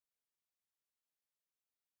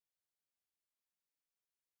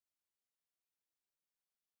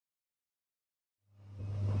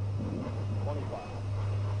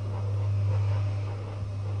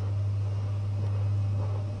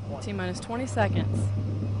T-minus 20 seconds.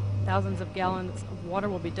 Thousands of gallons of water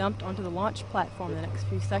will be dumped onto the launch platform in the next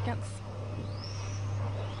few seconds.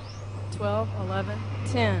 12, 11,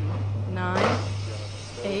 10, 9,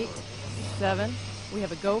 8, 7. We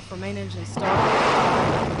have a go for main engine start.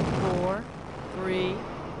 5, 4, 3,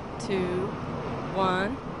 2,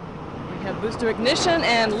 1. We have booster ignition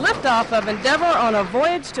and liftoff of Endeavour on a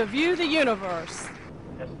voyage to view the universe.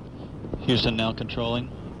 Houston now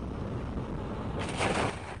controlling.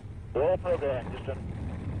 Roll program, Houston.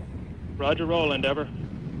 Roger, roll, Endeavour.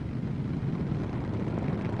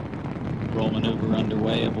 Roll maneuver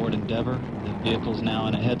underway aboard Endeavour. The vehicle's now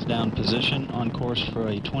in a heads-down position on course for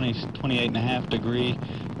a 28.5 degree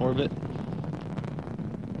orbit.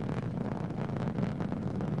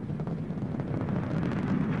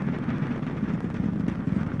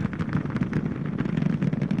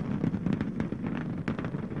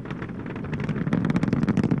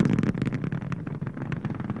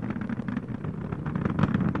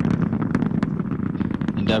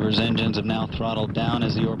 Endeavour's engines have now throttled down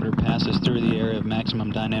as the orbiter passes through the area of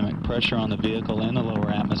maximum dynamic pressure on the vehicle in the lower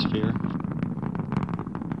atmosphere.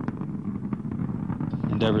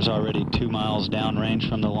 Endeavour's already 2 miles downrange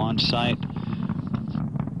from the launch site,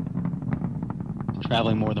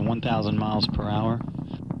 traveling more than 1,000 miles per hour.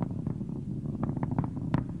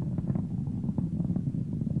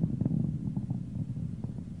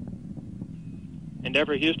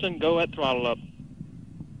 Endeavour, Houston, go at throttle up.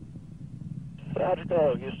 Roger,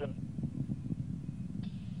 go, Houston.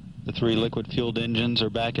 The 3 liquid-fueled engines are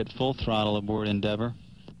back at full throttle aboard Endeavour.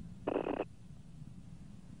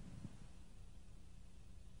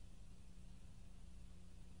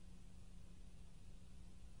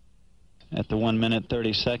 At the 1 minute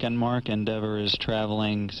 30 second mark, Endeavour is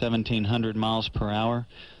traveling 1,700 miles per hour.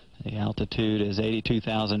 The altitude is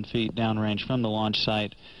 82,000 feet downrange from the launch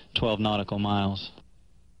site, 12 nautical miles.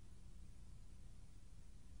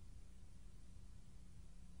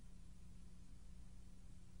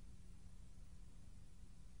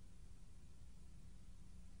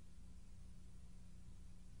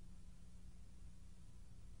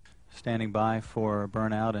 Standing by for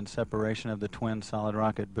burnout and separation of the twin solid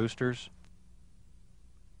rocket boosters.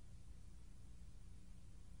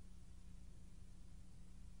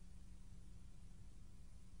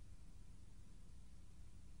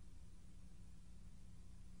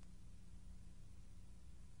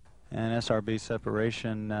 And SRB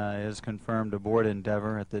separation is confirmed aboard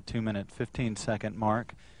Endeavour at the 2 minute 15 second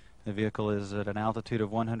mark. The vehicle is at an altitude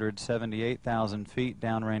of 178,000 feet,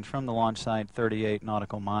 downrange from the launch site, 38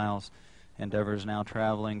 nautical miles. Endeavour is now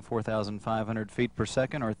traveling 4,500 feet per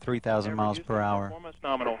second, or 3,000 miles per hour. Performance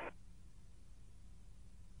nominal.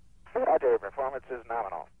 Roger, performance is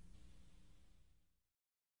nominal.